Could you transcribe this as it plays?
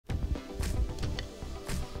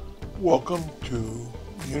Welcome to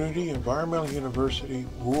Unity Environmental University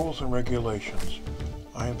Rules and Regulations.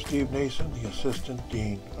 I am Steve Nason, the Assistant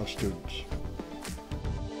Dean of Students.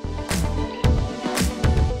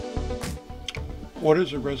 What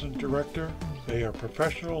is a resident director? They are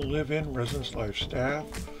professional live-in residence life staff.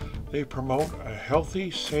 They promote a healthy,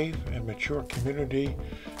 safe, and mature community.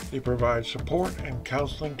 They provide support and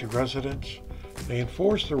counseling to residents. They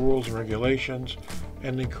enforce the rules and regulations,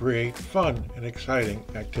 and they create fun and exciting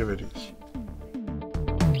activities.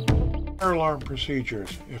 Fire alarm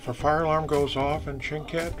procedures. If a fire alarm goes off in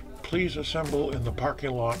Chincat, please assemble in the parking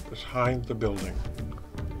lot behind the building.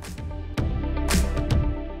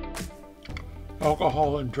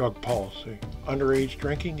 Alcohol and drug policy. Underage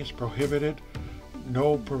drinking is prohibited.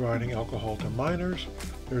 No providing alcohol to minors.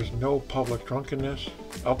 There's no public drunkenness.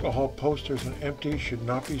 Alcohol posters and empties should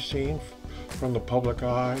not be seen from the public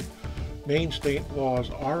eye. Maine state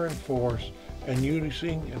laws are enforced, and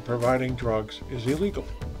using and providing drugs is illegal.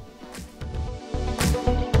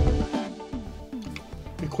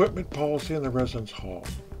 Equipment policy in the residence hall.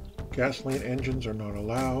 Gasoline engines are not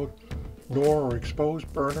allowed, nor are exposed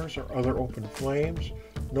burners or other open flames,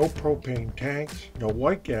 no propane tanks, no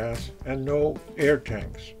white gas, and no air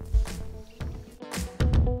tanks.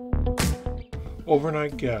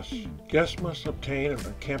 Overnight guests. Guests must obtain a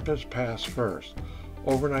campus pass first.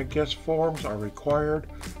 Overnight guest forms are required,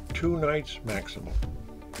 2 nights maximum.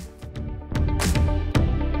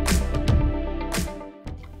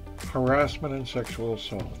 Harassment and sexual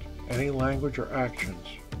assault. Any language or actions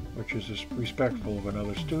which is disrespectful of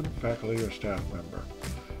another student, faculty, or staff member.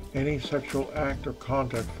 Any sexual act or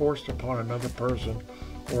contact forced upon another person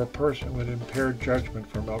or a person with impaired judgment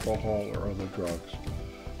from alcohol or other drugs.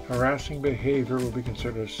 Harassing behavior will be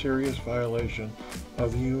considered a serious violation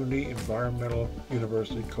of the Unity Environmental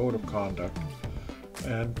University Code of Conduct,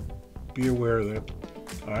 and be aware that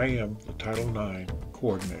I am the Title IX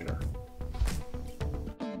Coordinator.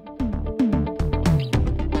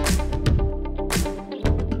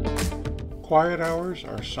 Quiet hours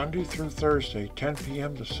are Sunday through Thursday, 10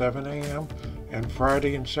 p.m. to 7 a.m., and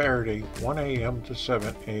Friday and Saturday, 1 a.m. to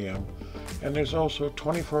 7 a.m., and there's also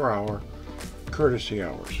 24-hour courtesy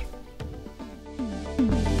hours.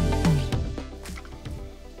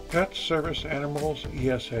 Pet service animals,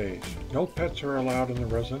 ESAs. No pets are allowed in the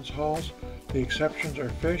residence halls. The exceptions are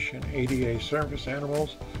fish and ADA service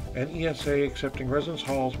animals, and ESA accepting residence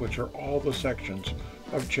halls, which are all the sections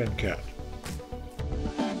of Chincat.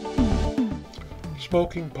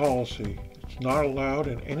 Smoking policy. It's not allowed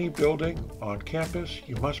in any building on campus.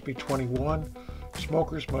 You must be 21.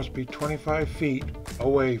 Smokers must be 25 feet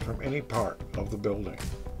away from any part of the building.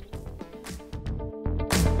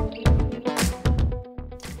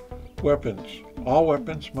 Weapons. All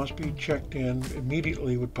weapons must be checked in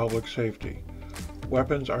immediately with public safety.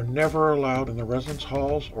 Weapons are never allowed in the residence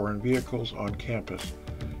halls or in vehicles on campus.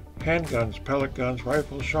 Handguns, pellet guns,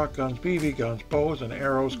 rifles, shotguns, BB guns, bows and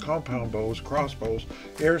arrows, compound bows, crossbows,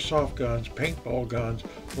 airsoft guns, paintball guns,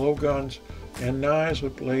 blowguns, and knives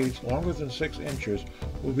with blades longer than 6 inches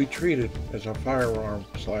will be treated as a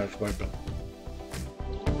firearm/weapon.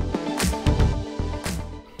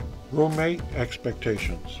 Roommate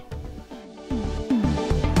expectations.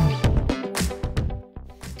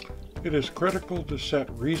 It is critical to set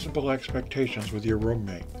reasonable expectations with your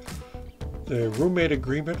roommate. The roommate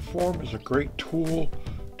agreement form is a great tool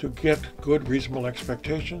to get good reasonable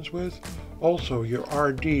expectations with. Also, your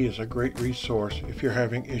RD is a great resource if you're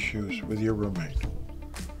having issues with your roommate.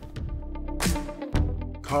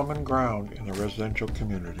 Common ground in the residential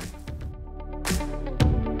community.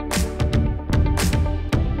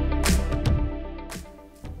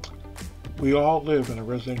 We all live in a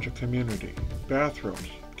residential community. Bathrooms,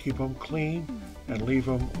 keep them clean and leave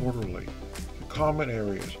them orderly. The common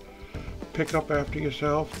areas. Pick up after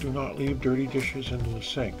yourself. Do not leave dirty dishes into the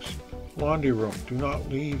sinks. Laundry room. Do not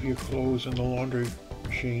leave your clothes in the laundry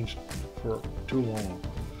machines for too long.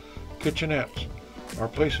 Kitchenettes are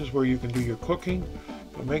places where you can do your cooking,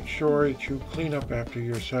 but make sure that you clean up after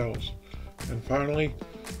yourselves. And finally,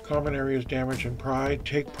 common areas damage and pride.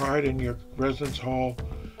 Take pride in your residence hall,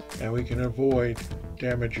 and we can avoid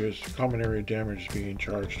damages, common area damage being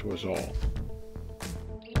charged to us all.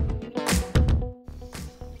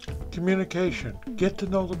 Communication. Get to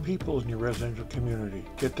know the people in your residential community.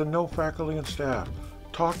 Get to know faculty and staff.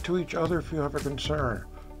 Talk to each other if you have a concern.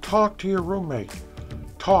 Talk to your roommate.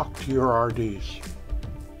 Talk to your RDs.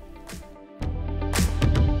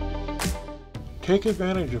 Take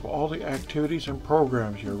advantage of all the activities and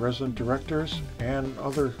programs your resident directors and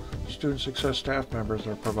other student success staff members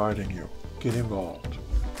are providing you. Get involved.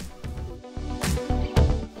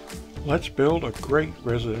 Let's build a great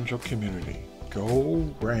residential community. Go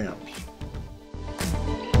Rams!